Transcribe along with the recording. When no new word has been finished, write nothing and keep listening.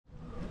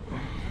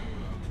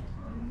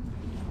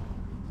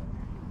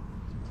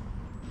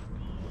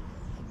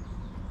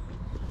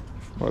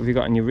What have you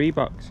got in your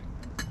Reeboks?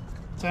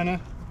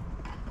 Tenner.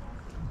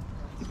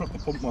 The proper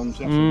pump ones,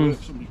 they actually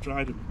work. Somebody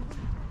tried them.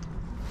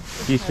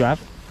 Used to have.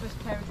 First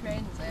pair of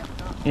trainers I ever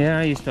got. Yeah,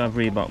 I used to have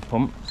Reebok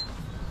pumps.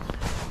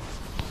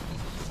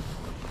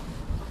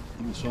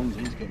 And the son's,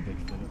 he's got a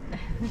big foot.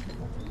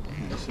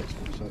 He's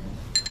 6'7".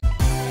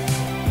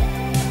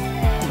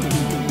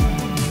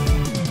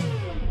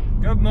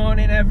 Good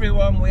morning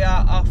everyone, we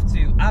are off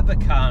to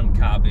Abakhan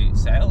car boot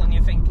sale, and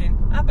you're thinking,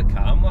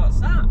 Abakhan, what's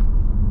that?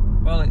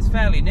 Well, it's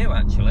fairly new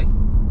actually.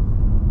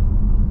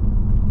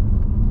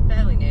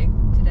 Fairly new.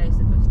 Today's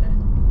the first day.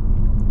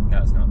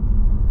 No, it's not.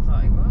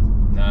 Thought it was.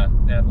 No,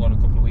 they had one a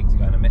couple of weeks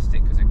ago and I missed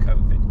it because of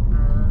COVID.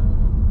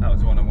 That was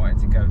the one I wanted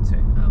to go to.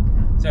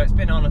 Okay. So it's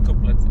been on a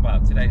couple of, well,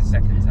 today's the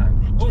second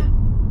time. Oh,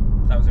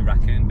 that was a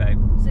raccoon, babe.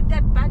 It's a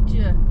dead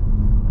badger.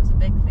 That's a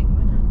big thing,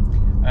 wasn't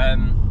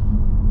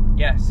it?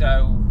 Yeah,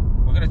 so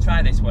we're going to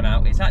try this one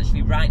out. It's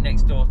actually right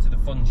next door to the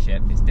fun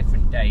ship. It's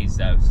different days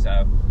though,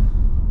 so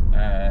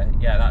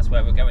yeah, that's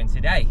where we're going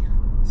today.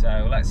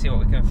 So let's see what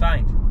we can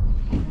find.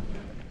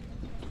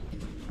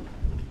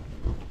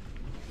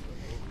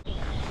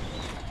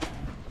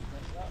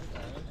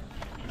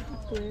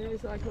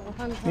 It's like a little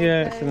handheld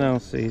Yeah, it's an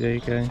LC, there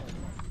you go.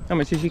 How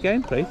much is your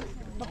game, please?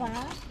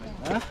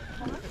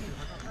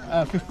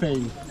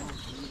 15.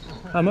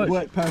 How much? It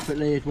worked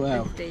perfectly as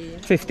well.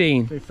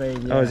 15?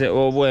 15, yeah. Oh, is it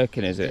all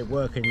working, is it? It's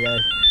working, yeah.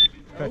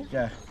 But,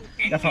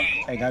 that's what,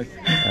 there you go.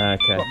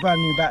 Okay. Got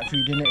brand new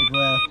batteries in it as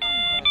well.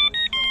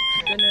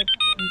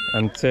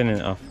 I'm turning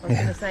it off. I was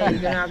going to say,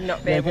 you're going to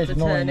not be able to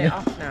turn it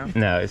off now.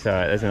 No, it's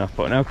alright, there's an off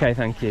button. Okay,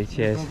 thank you,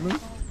 cheers.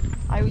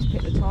 I always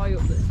pick the toy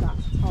up that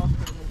starts talking.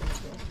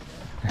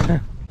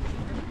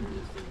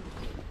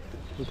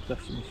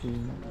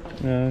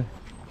 No.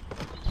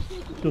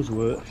 It does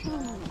work.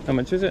 How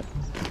much is it?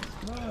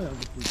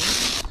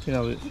 You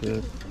know, it's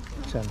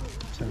 10.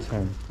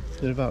 10.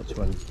 They're about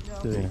 20,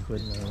 30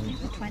 quid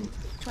now.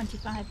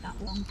 25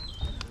 that one,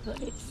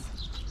 but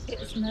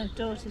it's my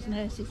daughter's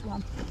nurse's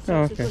one, so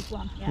Oh, it's okay. a good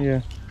one. Yeah.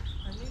 Yeah.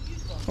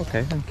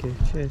 Okay, thank you.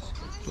 Cheers.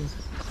 Cheers.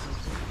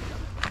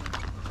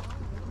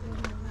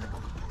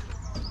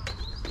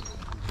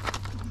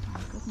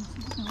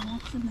 Oh my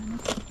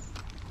goodness,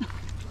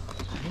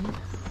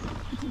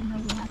 I didn't know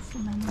we had so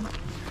many.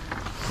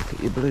 Look at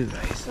your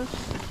Blu-rays.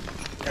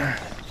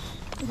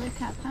 You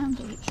work out £1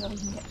 each, or you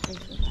can get 3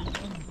 for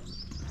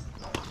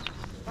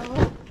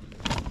 £1.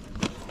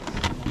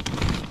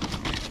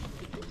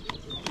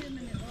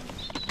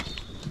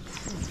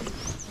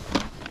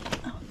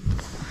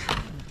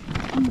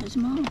 And there's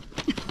more.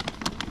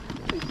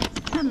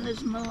 And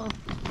there's more.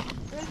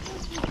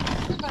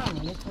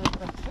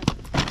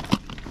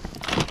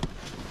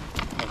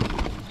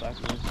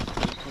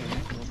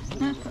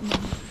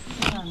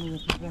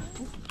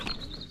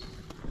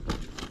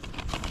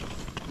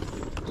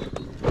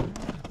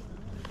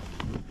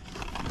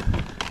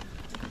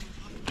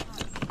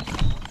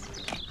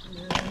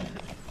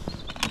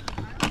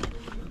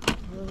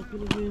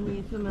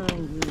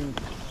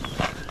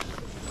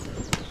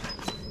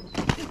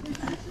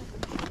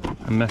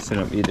 I'm messing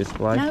up your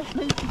display. No,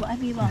 Luke,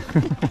 whatever you want.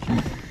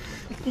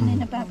 It's been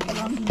in a bag for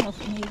long enough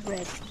and you've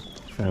read.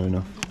 Fair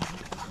enough.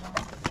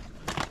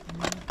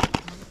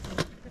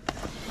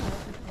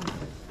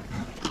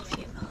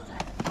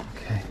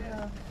 Okay.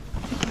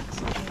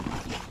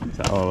 Is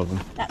that all of them?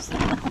 That's the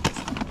last.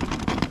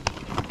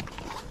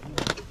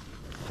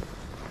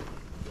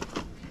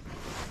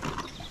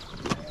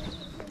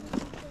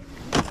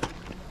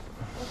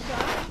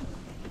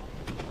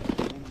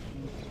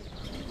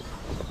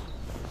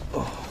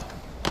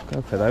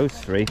 Go for those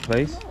 3,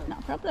 please. Not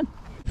a problem.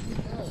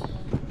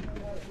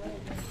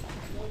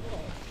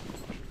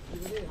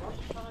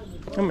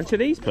 How much are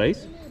these,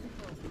 please?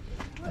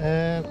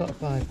 I've got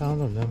 £5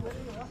 on them.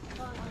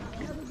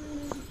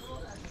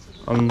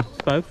 On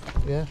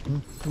both? Yeah.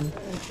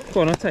 Go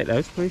on, I'll take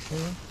those, please.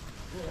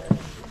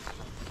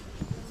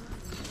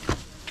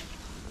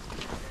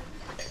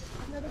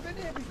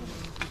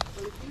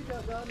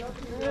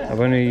 I've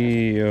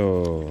only...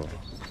 Oh.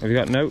 Have you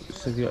got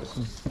notes? Have you got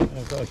some?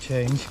 I've got to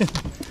change.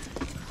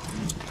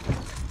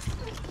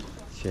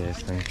 Cheers,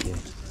 thank you.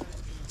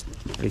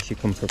 At least you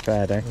come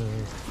prepared, eh?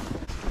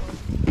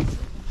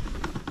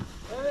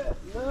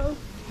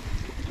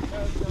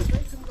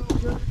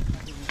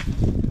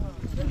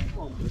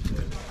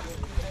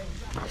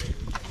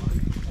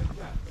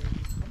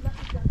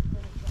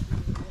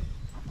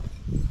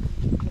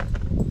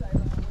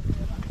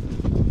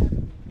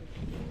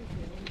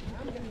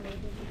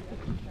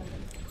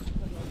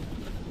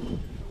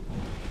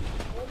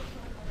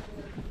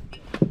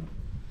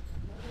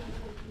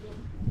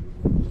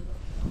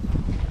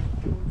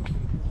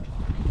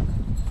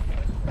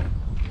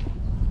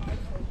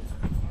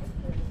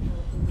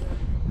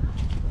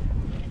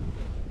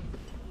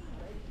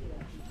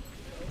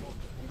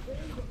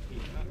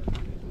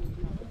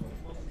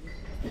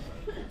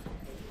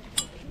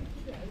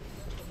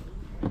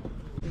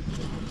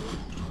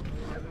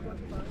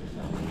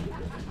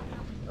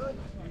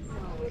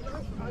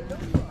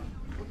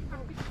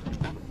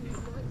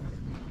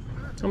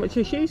 How much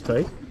are your shoes,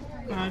 please?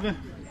 Fiver.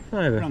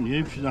 Fiver. Brand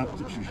new, she's out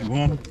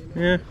 61.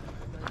 Yeah.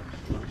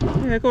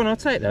 Yeah, go on, I'll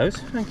take those.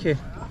 Thank you.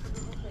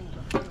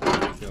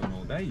 Going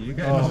all day, you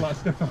getting all that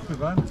stuff off the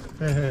van? Not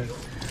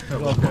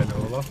getting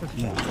all off it.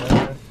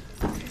 Yeah.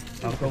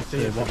 I'll go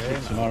see you watch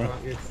it tomorrow.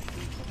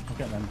 I'll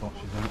get them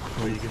boxes out.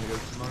 Where are you going to go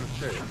tomorrow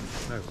too?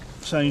 No.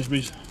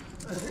 Sainsbury's.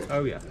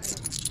 Oh yeah.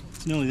 It's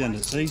nearly the end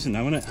of the season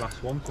now, isn't it?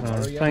 Last one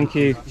tomorrow. Yeah. Thank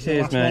you. Last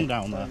Cheers, one mate.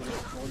 down there.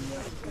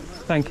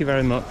 Thank you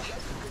very much.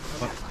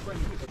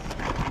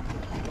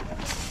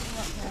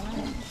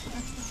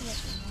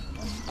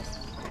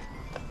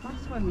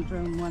 That's when the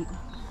drone went.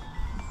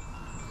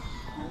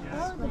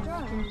 Oh, the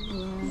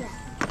drone? Yeah.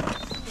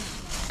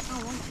 I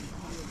want it.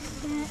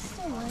 Yeah, it's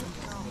still right.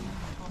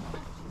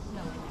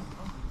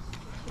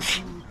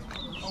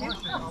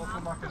 I'll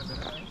come back in a minute.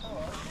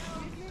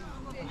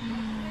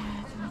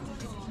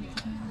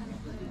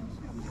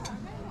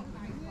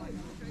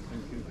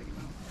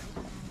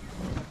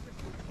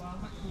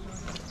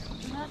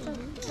 That's a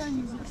drone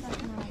music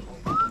second right.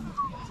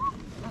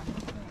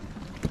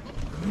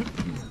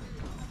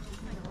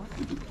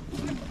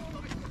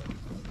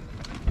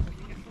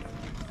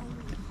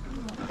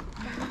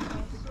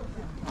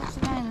 What's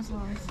the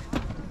dinosaurs?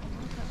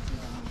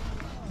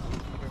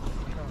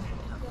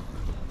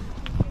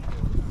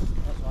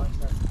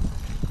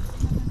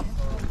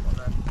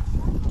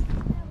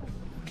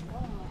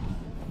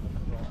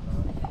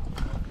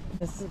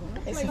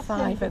 It's a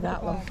fiver,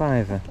 that one.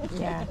 Fiver.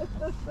 Yeah.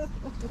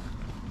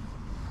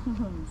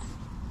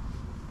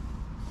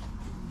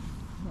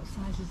 What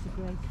size is the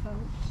grey coat?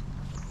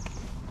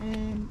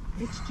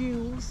 It's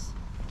Jules.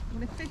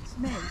 Well, it fits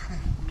me.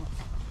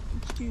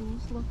 It's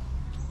Jules, look.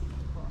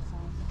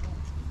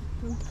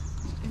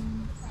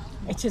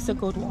 It is a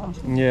good one.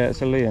 Yeah,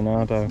 it's a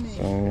Leonardo,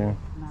 so yeah.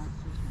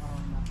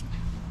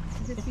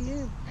 Is it for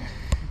you?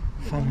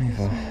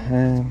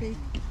 Fiver.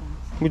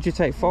 Would you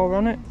take 4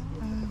 on it?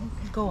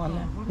 Go on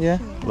then. Yeah?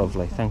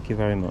 Lovely, thank you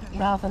very much.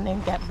 Rather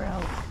than get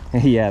broke.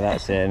 Yeah,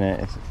 that's it,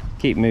 innit?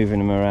 Keep moving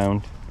them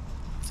around.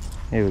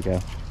 Here we go.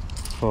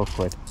 4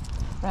 quid.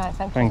 Right,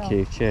 Thank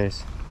you,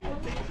 cheers.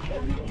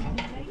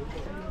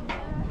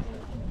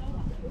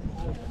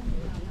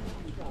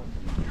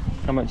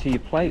 How much are your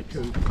plates?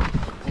 2.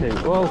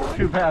 Whoa.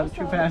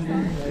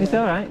 £2. It's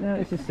alright, no,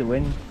 it's just the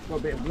wind. Got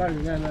a bit of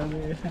blowing going on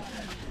here.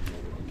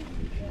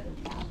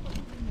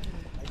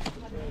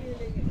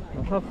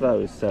 I'll have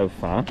those so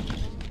far.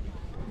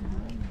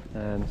 So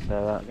I'm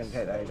going to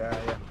take those out,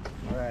 yeah.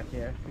 Alright,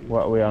 yeah.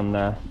 what are we on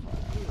there?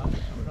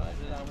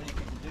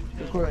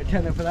 Call it a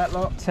tenner for that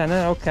lot.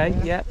 Tenner, okay,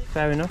 yeah,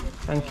 fair enough,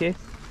 thank you.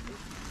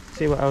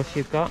 See what else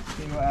you've got.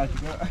 See what else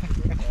you got.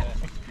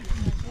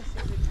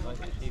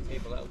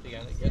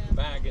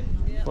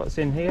 What's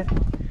in here?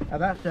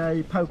 That's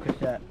a poker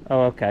set.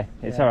 Oh, okay,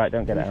 it's Yeah. alright,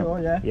 don't get You it sure,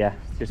 out. yeah? Yeah,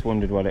 just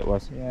wondered what it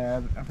was.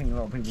 Yeah, I think a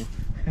lot of people.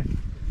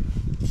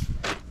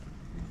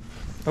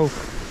 Oh.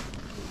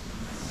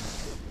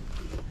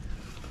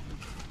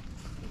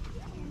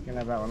 You can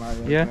have that one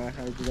over. Yeah.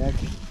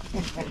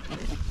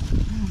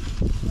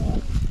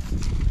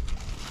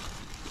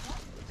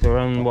 So we're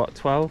on what,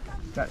 12?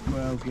 That's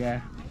 12,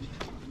 yeah.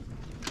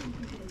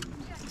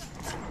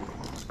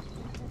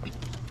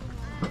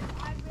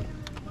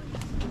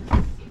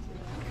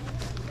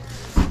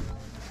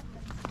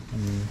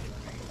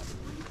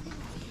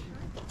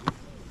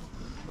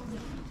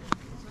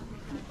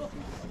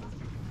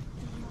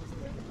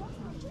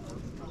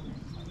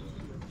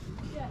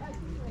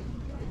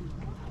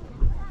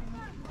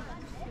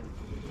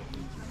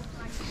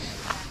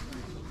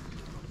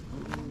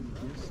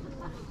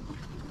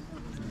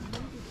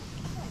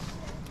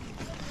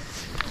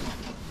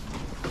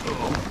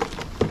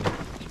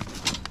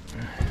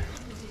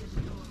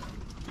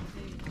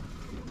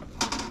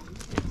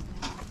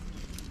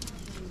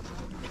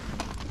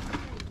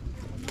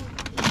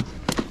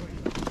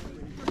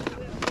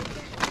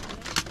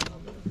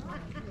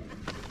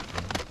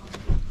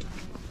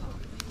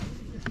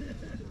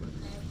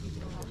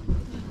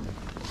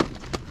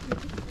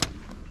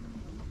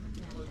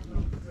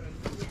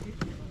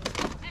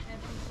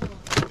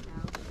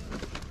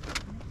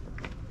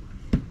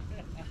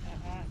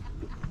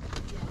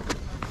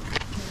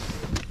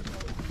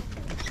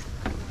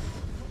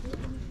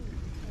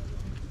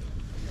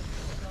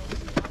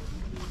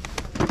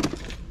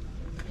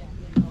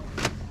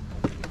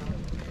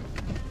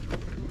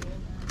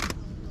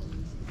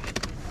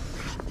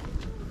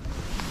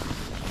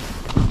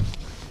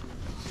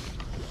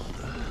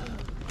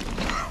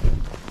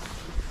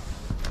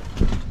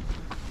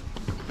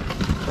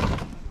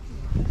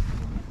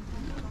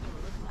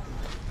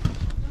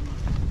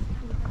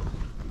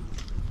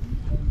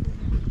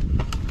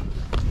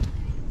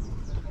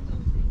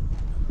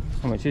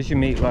 How much is your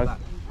meatloaf?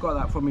 Got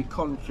that from my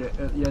concert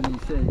at the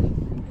NEC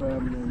in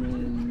Birmingham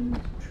in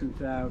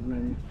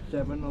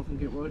 2007, I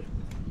think it was.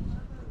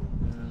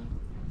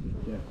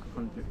 Yeah,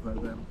 concert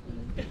programme.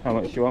 How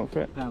much do you want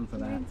for it? Pound for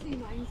that.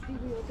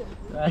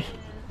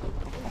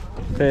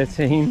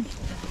 13.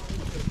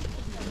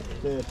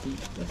 30.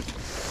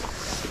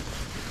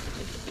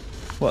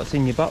 What's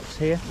in your box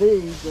here?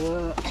 These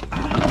are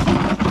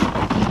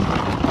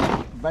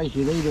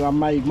basically these are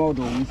unmade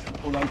models,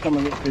 although some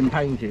of it's been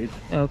painted.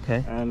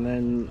 Okay. And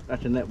then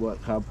that's a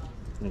network hub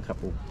and a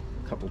couple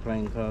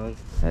playing cards.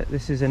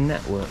 This is a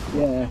network.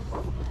 Yeah,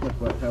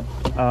 network hub.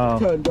 Oh.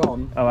 Turned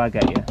on. Oh, I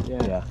get you.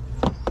 Yeah.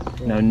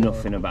 Know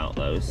nothing about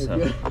those. So.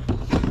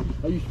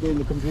 I used to be in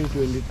the computer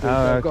industry, so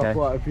Oh, I've got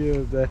quite a few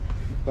of the.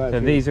 So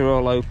these are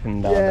all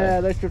opened, are Yeah,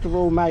 they? they're sort of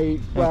all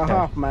made, well, Okay.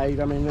 half made.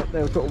 I mean,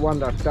 they were sort of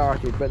ones I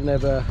started, but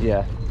never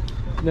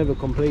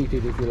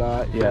completed, if you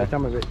like. Yeah. So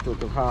some of it's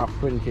sort of half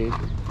printed.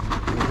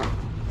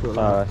 Sort of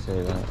Oh, I like,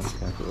 see that.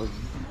 Okay.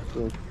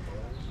 sort of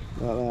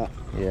like that.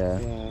 Yeah.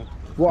 Yeah.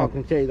 What I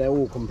can see, they're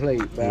all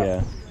complete, but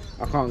Yeah.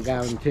 I can't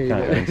guarantee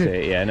Can't that. guarantee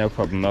it. Yeah, no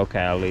problem. Okay,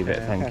 I'll leave it.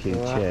 Yeah, Thank that's you.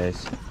 all right.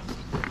 Cheers.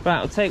 Right,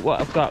 I'll take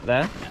what I've got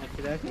there.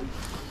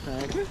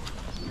 Thank you.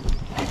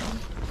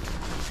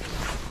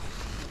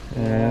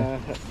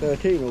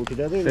 13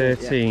 altogether. Isn't it?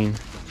 13.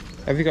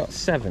 Have you got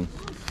 7?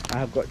 I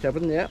have got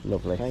 7, yeah.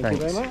 Lovely. Thank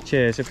Thanks. you very much.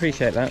 Cheers.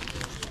 Appreciate that.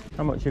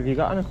 How much have you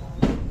got on them?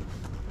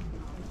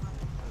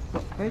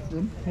 Both of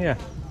them. Yeah.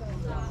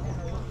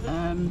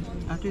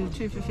 I'll do the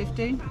 2 for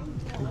 15. 2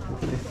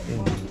 for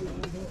 15.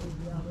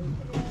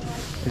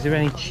 Is there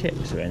any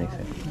chips or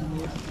anything?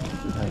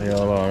 Are they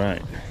all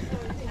alright?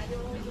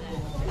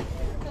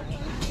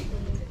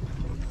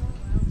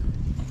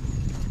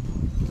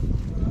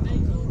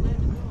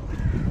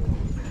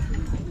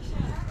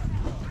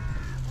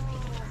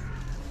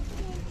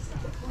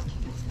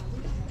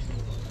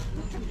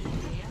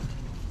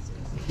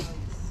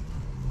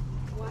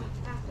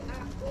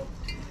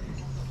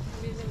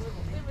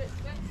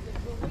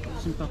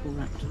 Some bubble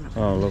wrapped.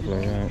 Oh,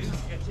 lovely, right.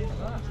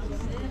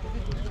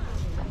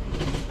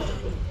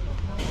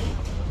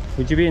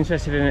 Would you be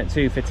interested in it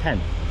 2 for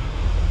 10?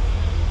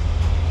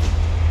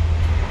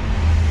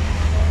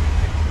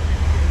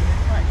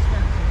 Quite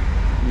expensive.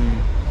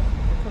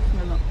 They cost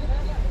me a lot.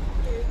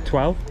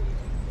 12?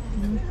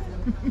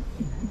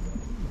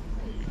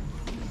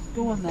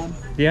 Go on then.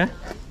 Yeah?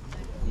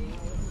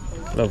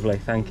 Lovely,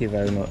 thank you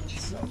very much.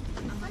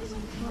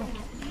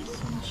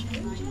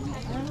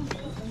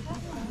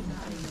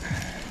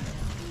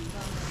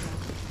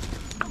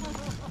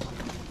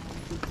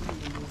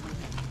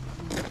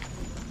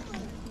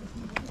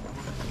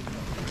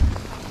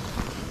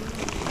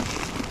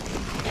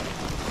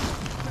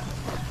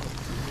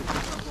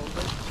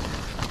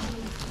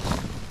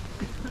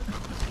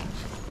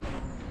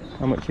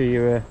 How much are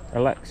your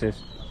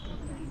Alexas?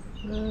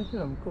 A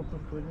couple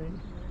of quid each.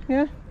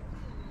 Yeah.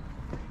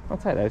 I'll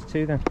take those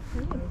 2 then.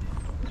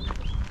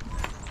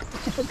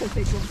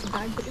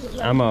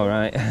 I'm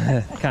alright,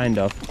 kind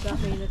of. Does that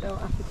mean I don't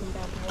have to come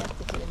down to the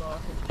office anymore? I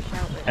can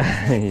shout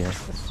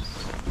it.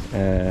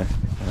 Yeah.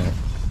 Right.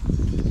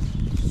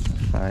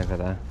 5 of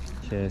that.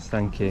 Cheers,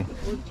 thank you.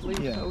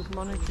 Glucose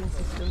monitoring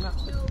system,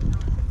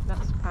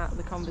 that's part of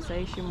the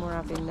conversation we're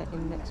having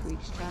in next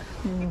week's chat.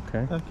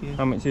 Okay. Thank you.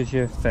 How much is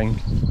your thing?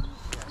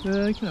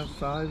 You can have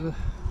 5. 5.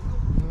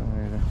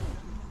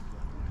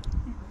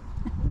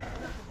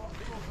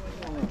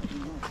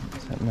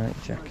 What's that night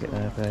jacket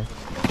there, babe?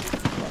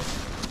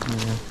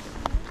 Yeah.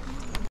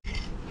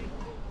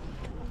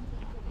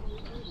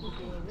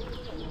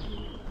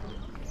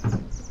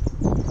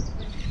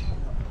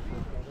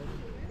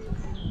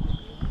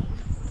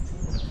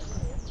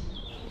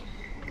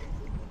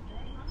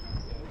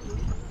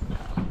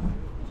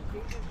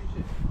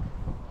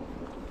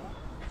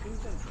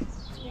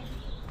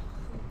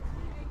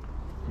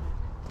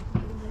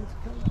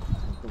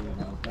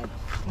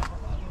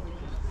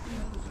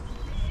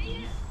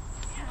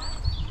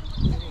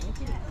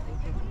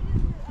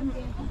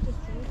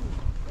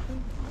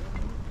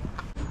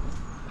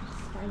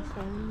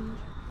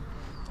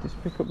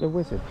 Just pick up the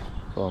wizard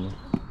for me.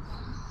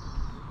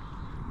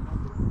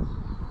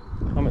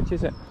 How much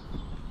is it?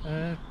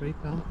 £3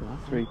 for that.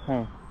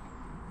 £3.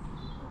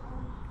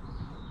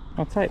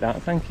 I'll take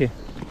that, thank you.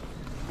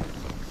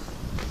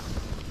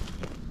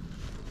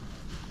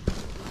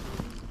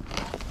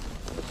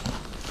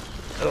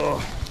 Oh.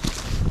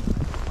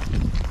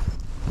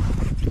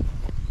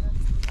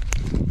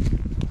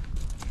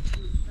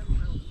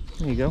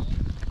 There you go.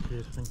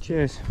 Cheers, thank you.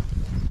 Cheers.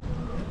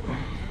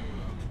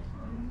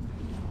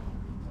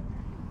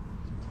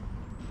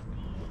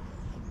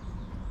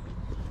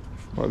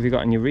 What have you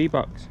got in your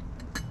Reeboks?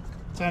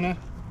 Tenner.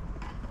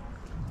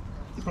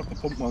 The proper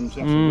pump ones,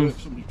 they actually work.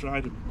 Somebody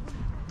tried them.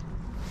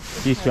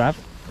 Used to have.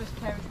 First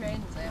pair of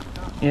trainers I have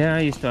got. Yeah,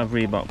 I used to have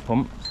Reebok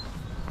pumps.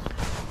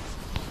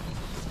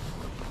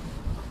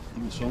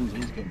 And my son's,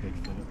 he's got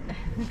big for it.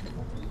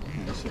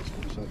 He's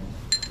 6'7".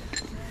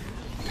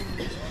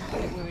 I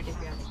was worried if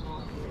you had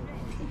small.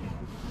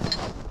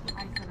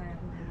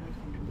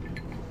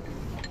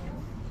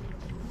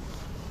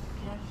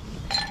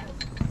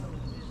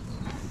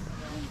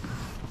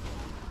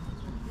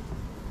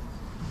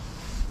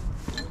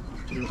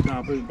 Do you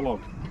now boot blog?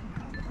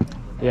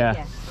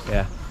 Yeah,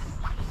 yeah,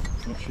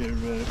 What's your,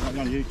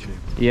 on YouTube?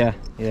 yeah,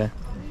 yeah.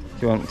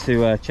 Do you want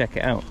to check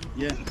it out?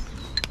 Yeah.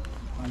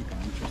 I'm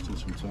quite interested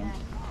sometimes.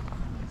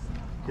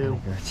 There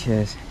you go,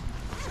 cheers.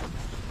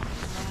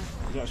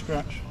 Is that a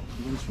scratch?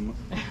 You want some?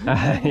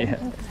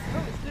 Yeah.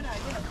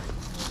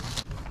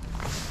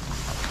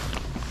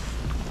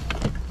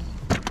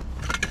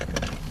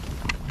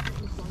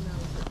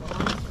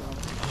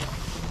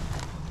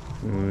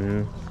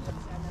 Mm.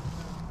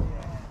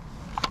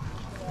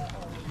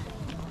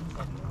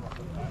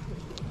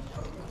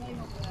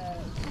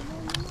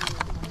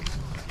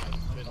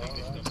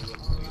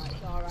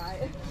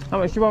 How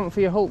much do you want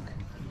for your Hulk?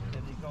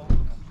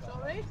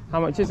 Sorry? How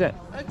much is it?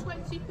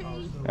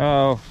 20p.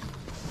 Oh,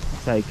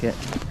 take it.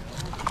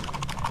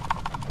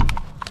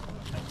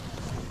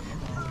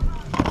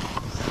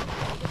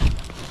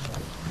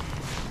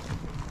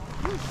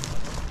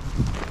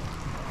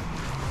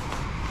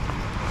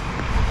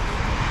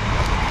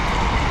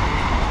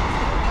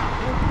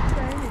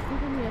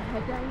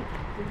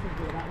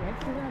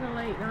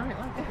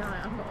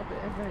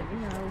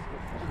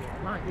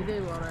 Like you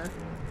do on a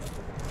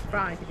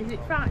Friday. Is it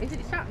Friday? Is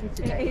it Saturday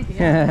today? It is,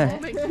 yeah. I'll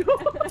make sure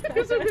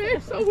because I'm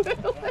here so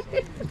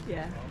early.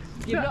 Yeah.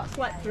 You've not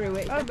slept through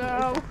it. I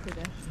know.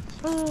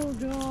 Oh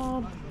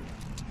God.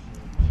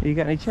 You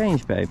got any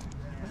change, babe?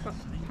 I've got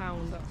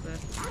 £1, that's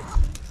it.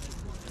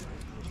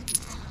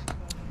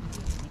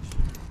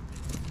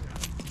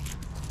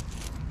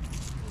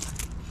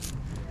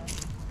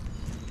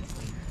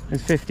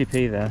 There's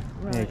 50p there.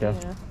 Right, there you go.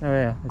 yeah. Oh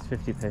yeah, there's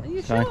 50p. Are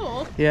you Fine.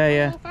 sure? Yeah,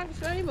 yeah. Oh, thanks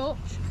very much.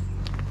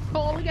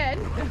 Call again.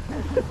 Do you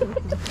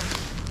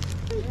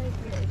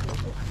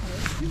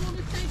want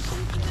to take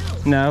something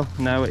else? No,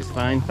 no, it's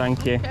fine.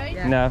 Thank you. Okay.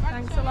 Yeah. No.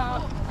 Thanks a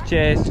lot.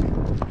 Cheers.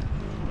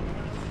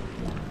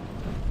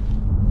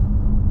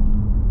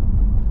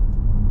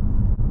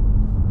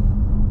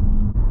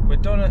 We're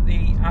done at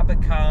the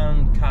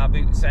Abakhan car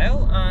boot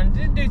sale and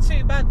didn't do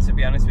too bad, to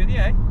be honest with you,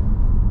 eh?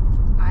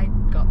 I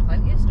got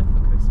plenty of stuff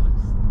for Christmas.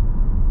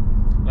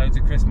 Loads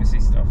of Christmassy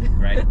stuff.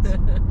 Great.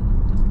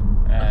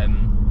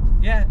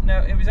 Yeah, no,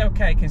 it was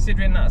okay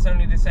considering that's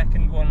only the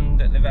second one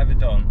that they've ever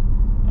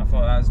done. I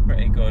thought that was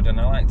pretty good, and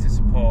I like to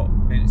support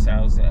boot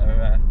sales that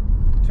are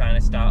trying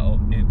to start up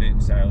new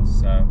boot sales.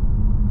 So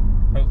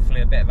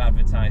hopefully a bit of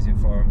advertising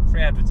for them,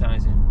 free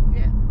advertising.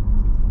 Yeah,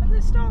 and the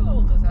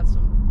stallholders had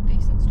some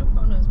decent stuff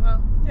on as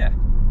well. Yeah,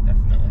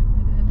 definitely. Yeah,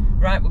 they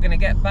did. Right, we're going to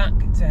get back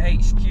to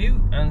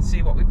HQ and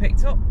see what we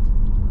picked up.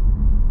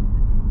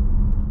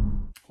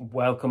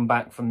 Welcome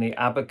back from the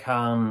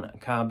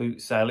Abakhan car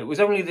boot sale. It was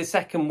only the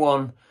second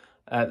one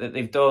that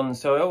they've done,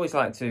 so I always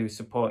like to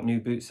support new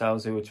boot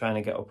sales who are trying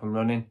to get up and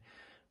running.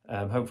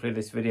 Hopefully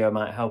this video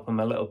might help them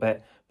a little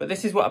bit. But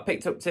this is what I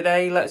picked up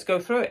today. Let's go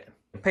through it.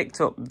 I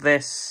picked up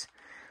this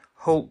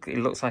Hulk. It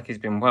looks like he's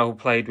been well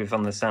played with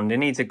on the sand. He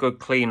needs a good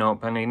clean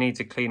up, and he needs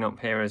a clean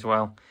up here as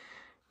well.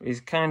 He's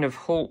kind of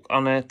Hulk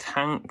on a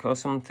tank or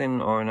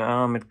something, or an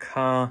armoured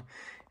car.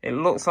 It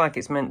looks like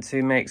it's meant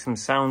to make some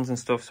sounds and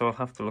stuff, so I'll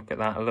have to look at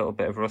that. A little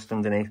bit of rust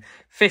underneath.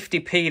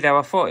 50p though,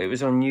 I thought it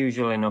was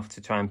unusual enough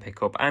to try and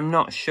pick up. I'm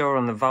not sure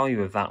on the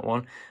value of that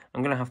one.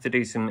 I'm going to have to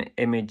do some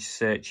image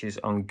searches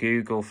on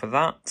Google for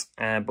that.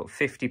 But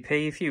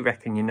 50p, if you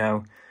reckon you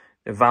know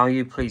the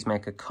value, please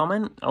make a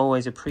comment.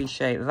 Always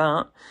appreciate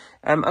that.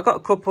 I got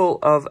a couple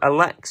of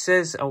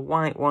Alexas, a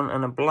white one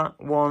and a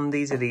black one.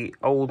 These are the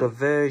older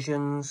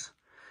versions.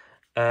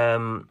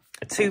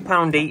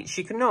 £2 each.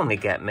 You can normally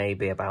get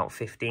maybe about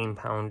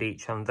 £15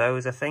 each on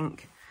those, I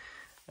think.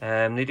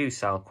 They do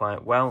sell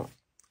quite well.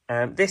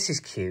 This is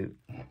cute.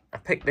 I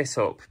picked this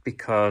up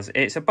because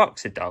it's a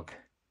boxer dog,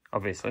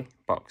 obviously,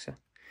 boxer.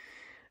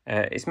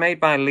 It's made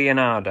by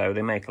Leonardo.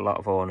 They make a lot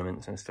of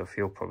ornaments and stuff.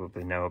 You'll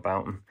probably know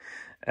about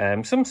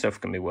them. Some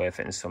stuff can be worth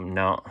it and some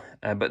not.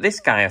 But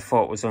this guy I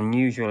thought was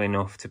unusual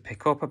enough to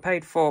pick up. I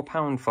paid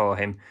 £4 for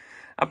him.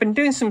 I've been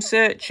doing some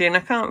searching.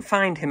 I can't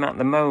find him at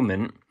the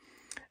moment.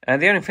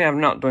 The only thing I've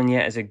not done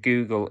yet is a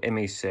Google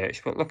image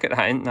search, but look at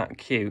that, isn't that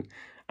cute?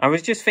 I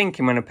was just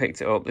thinking when I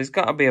picked it up, there's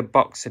got to be a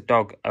boxer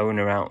dog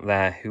owner out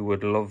there who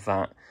would love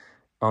that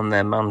on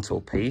their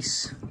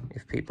mantelpiece,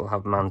 if people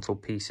have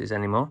mantelpieces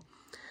anymore.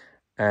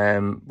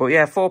 But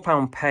yeah,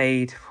 £4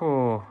 paid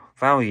for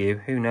value,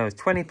 who knows,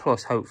 20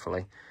 plus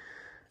hopefully.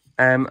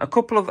 A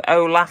couple of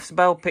Olaf's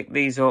Bell, picked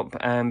these up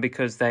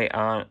because they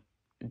are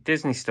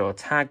Disney Store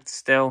tagged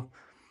still.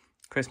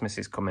 Christmas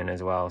is coming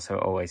as well, so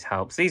it always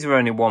helps. These are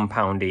only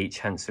 £1 each,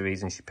 hence the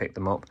reason she picked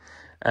them up.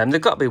 They've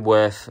got to be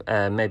worth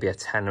maybe a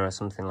tenner or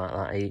something like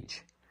that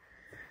each.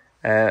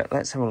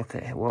 Let's have a look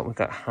at what we've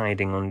got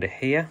hiding under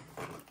here.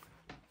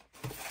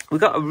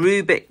 We've got a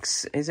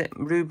Rubik's, is it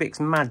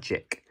Rubik's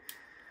Magic?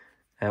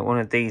 One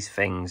of these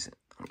things.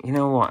 You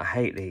know what, I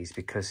hate these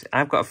because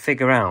I've got to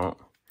figure out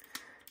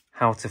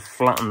how to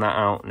flatten that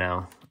out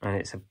now, and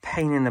it's a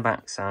pain in the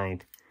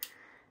backside.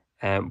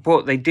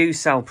 But they do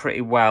sell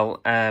pretty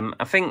well.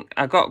 I think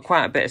I got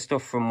quite a bit of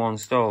stuff from one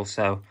stall,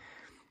 so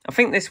I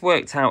think this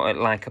worked out at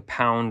like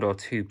 £1 or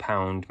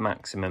 £2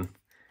 maximum.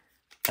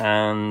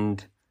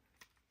 And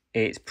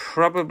it's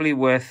probably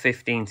worth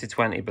 15 to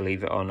 20,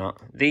 believe it or not.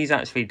 These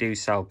actually do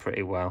sell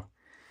pretty well.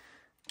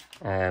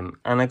 And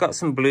I got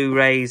some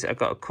Blu-rays. I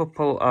got a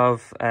couple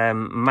of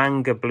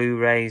manga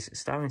Blu-rays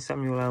starring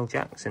Samuel L.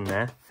 Jackson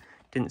there.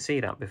 Didn't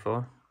see that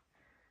before.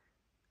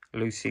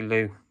 Lucy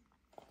Lou.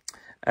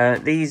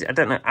 These, I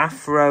don't know,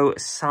 Afro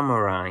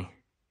Samurai.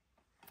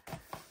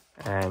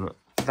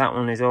 That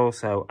one is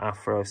also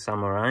Afro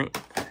Samurai.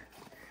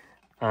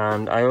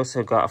 And I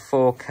also got a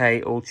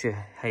 4K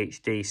Ultra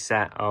HD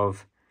set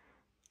of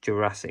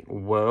Jurassic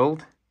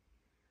World.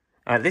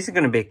 This is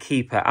going to be a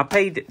keeper. I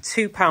paid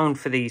 £2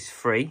 for these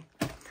free.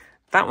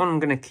 That one I'm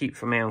going to keep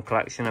for my own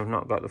collection. I've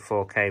not got the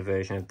 4K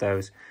version of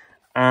those.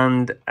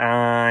 And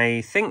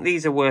I think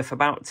these are worth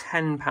about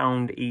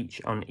 £10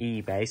 each on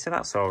eBay. So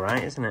that's all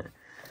right, isn't it?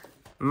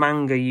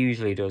 Manga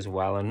usually does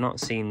well. I've not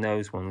seen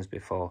those ones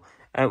before.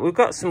 We've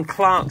got some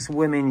Clark's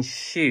women's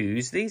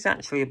shoes. These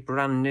actually are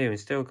brand new and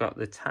still got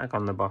the tag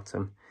on the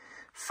bottom.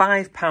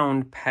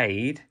 £5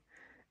 paid.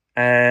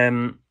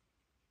 They're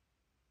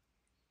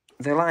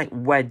like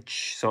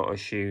wedge sort of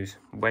shoes,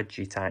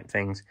 wedgie type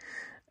things.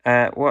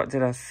 What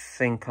did I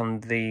think on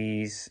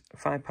these?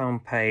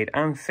 £5 paid.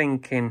 I'm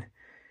thinking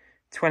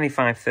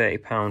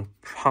 £25–30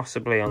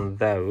 possibly on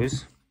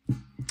those.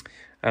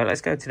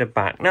 Let's go to the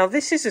back. Now,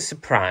 this is a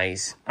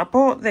surprise. I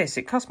bought this.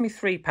 It cost me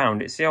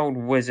 £3. It's the old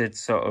Wizard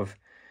sort of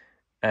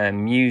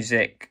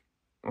music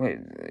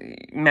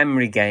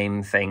memory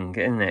game thing,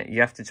 isn't it?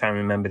 You have to try and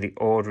remember the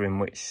order in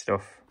which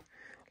stuff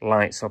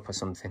lights up or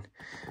something.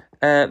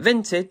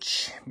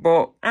 Vintage,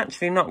 but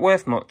actually not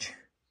worth much.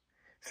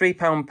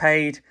 £3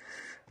 paid.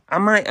 I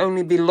might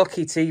only be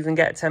lucky to even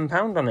get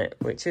 £10 on it,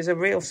 which is a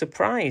real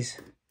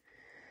surprise.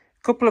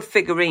 Couple of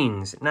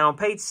figurines. Now, I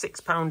paid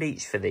 £6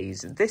 each for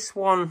these. This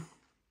one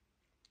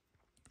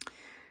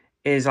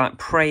is like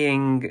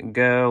Praying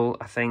Girl,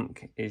 I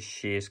think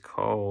she is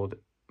called,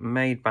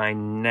 made by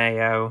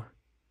Neo,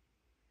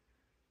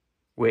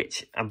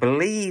 which I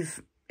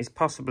believe is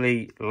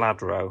possibly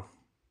Ladro.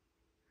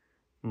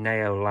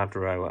 Neo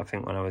Ladro, I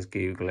think, when I was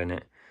Googling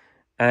it.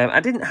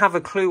 I didn't have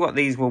a clue what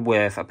these were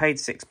worth. I paid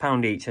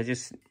 £6 each.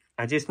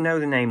 I just know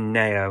the name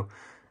Neo,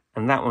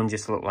 and that one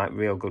just looked like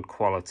real good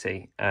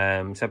quality. So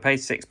I paid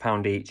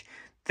 £6 each.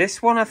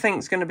 This one I think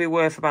is going to be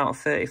worth about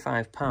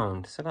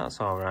 £35, so that's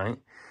all right.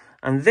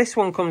 And this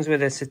one comes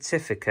with a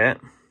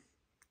certificate.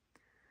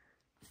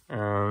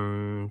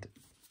 And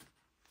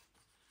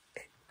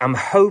I'm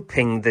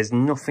hoping there's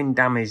nothing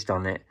damaged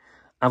on it.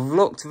 I've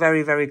looked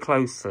very, very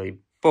closely,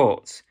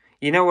 but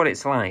you know what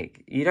it's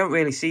like. You don't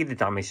really see the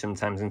damage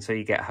sometimes until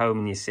you get home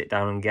and you sit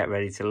down and get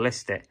ready to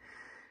list it.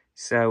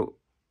 So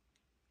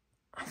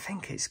I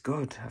think it's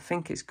good. I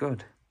think it's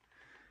good.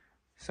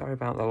 Sorry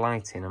about the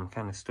lighting. I'm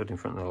kind of stood in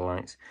front of the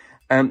lights.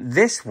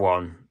 This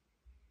one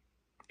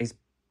is...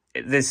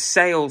 There's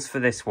sales for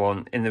this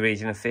one in the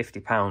region of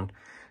 £50.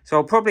 So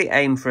I'll probably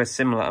aim for a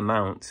similar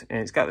amount. And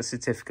it's got the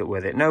certificate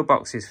with it. No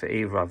boxes for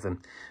either of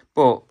them.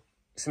 But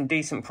some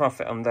decent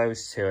profit on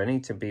those two. I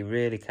need to be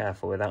really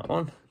careful with that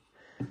one.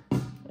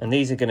 And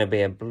these are going to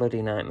be a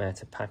bloody nightmare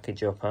to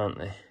package up, aren't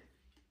they?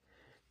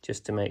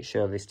 Just to make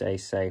sure they stay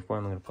safe. Well,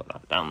 I'm going to put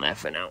that down there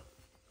for now.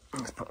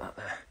 Let's put that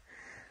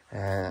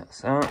there.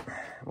 So,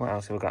 what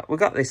else have we got? We've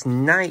got this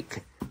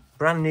Nike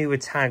brand new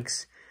with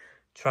tags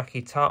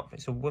tracky top.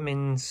 It's a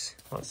women's...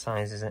 What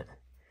size is it?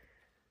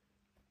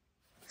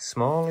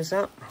 Small, is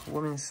that?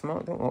 Women's small?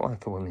 Don't look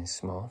like a women's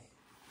small.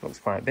 Looks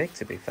quite big,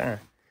 to be fair.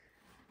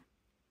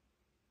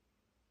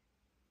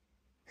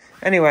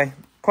 Anyway,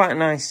 quite a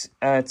nice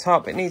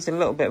top. It needs a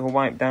little bit of a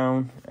wipe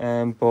down,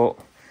 but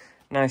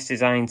nice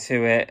design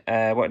to it.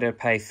 What did I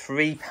pay?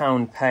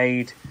 £3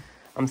 paid.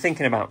 I'm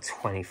thinking about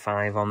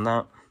 25 on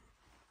that.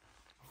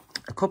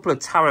 A couple of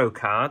tarot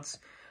cards.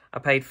 I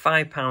paid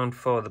 £5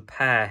 for the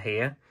pair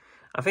here.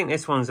 I think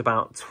this one's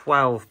about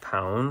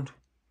 £12.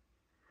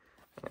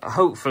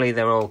 Hopefully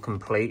they're all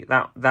complete.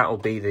 That'll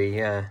be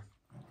the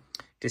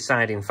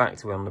deciding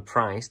factor on the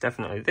price,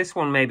 definitely. This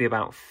one may be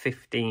about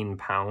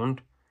 £15.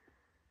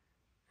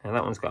 And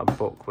that one's got a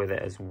book with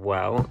it as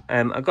well.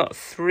 I got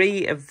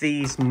 3 of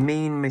these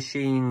Mean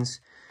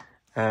Machines,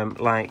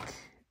 like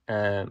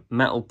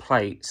metal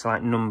plates,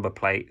 like number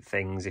plate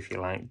things, if you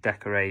like,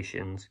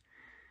 decorations.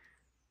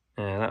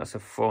 That's a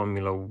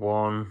Formula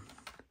 1.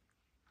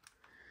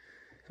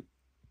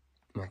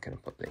 Am I going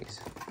to put these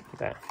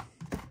there?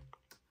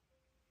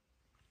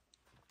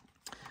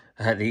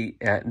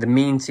 The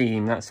Mean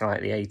Team, that's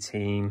like the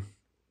A-Team.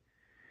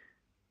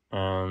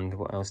 And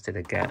what else did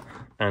I get?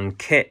 And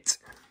Kit,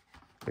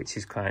 which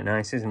is quite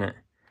nice, isn't it?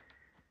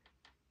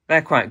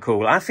 They're quite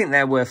cool. I think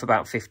they're worth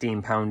about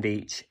 £15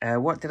 each.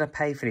 What did I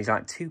pay for these?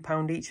 Like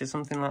 £2 each or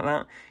something like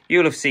that?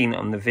 You'll have seen it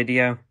on the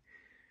video.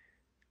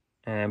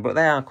 But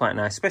they are quite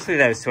nice, especially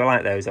those two. I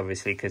like those,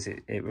 obviously, because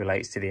it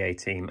relates to the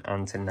A-Team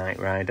and to Knight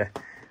Rider.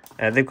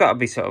 They've got to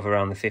be sort of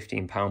around the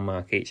 £15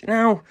 mark each.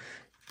 Now,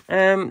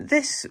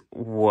 this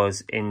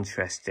was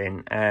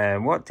interesting.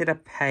 What did I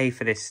pay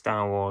for this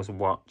Star Wars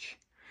watch?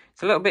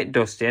 It's a little bit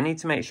dusty. I need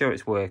to make sure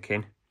it's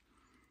working.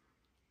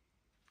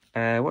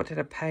 What did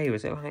I pay?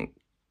 Was it like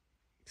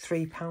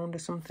 £3 or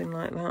something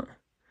like that?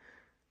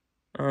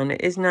 And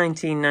it is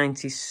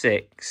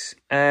 1996.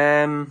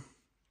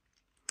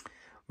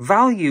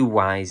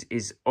 Value-wise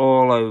is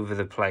all over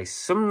the place.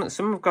 Some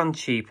have gone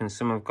cheap and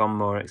some have gone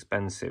more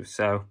expensive.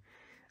 So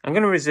I'm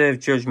going to reserve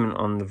judgment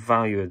on the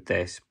value of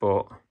this,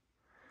 but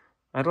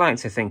I'd like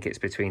to think it's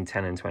between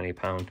 £10 and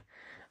 £20.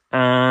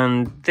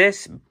 And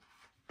this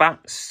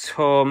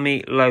Bat's-Tour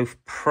Meatloaf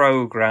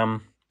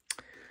programme,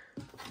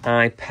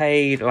 I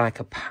paid like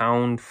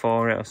 £1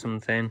 for it or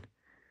something.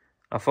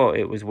 I thought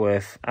it was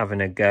worth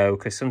having a go,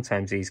 because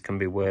sometimes these can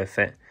be worth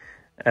it.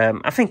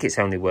 I think it's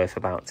only worth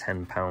about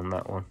 £10,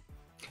 that one.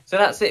 So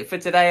that's it for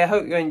today. I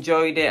hope you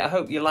enjoyed it. I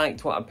hope you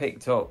liked what I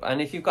picked up.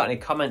 And if you've got any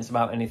comments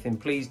about anything,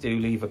 please do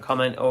leave a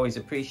comment. Always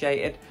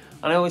appreciated.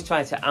 And I always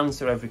try to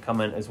answer every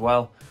comment as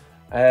well.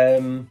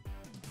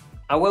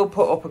 I will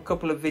put up a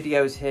couple of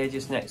videos here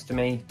just next to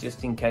me,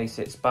 just in case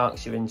it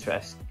sparks your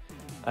interest.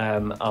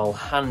 I'll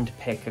hand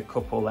pick a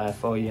couple there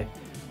for you.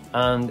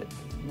 And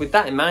with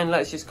that in mind,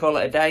 let's just call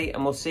it a day,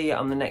 and we'll see you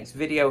on the next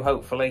video,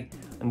 hopefully.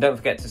 And don't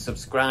forget to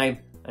subscribe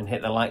and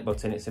hit the like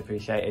button. It's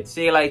appreciated.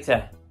 See you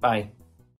later. Bye.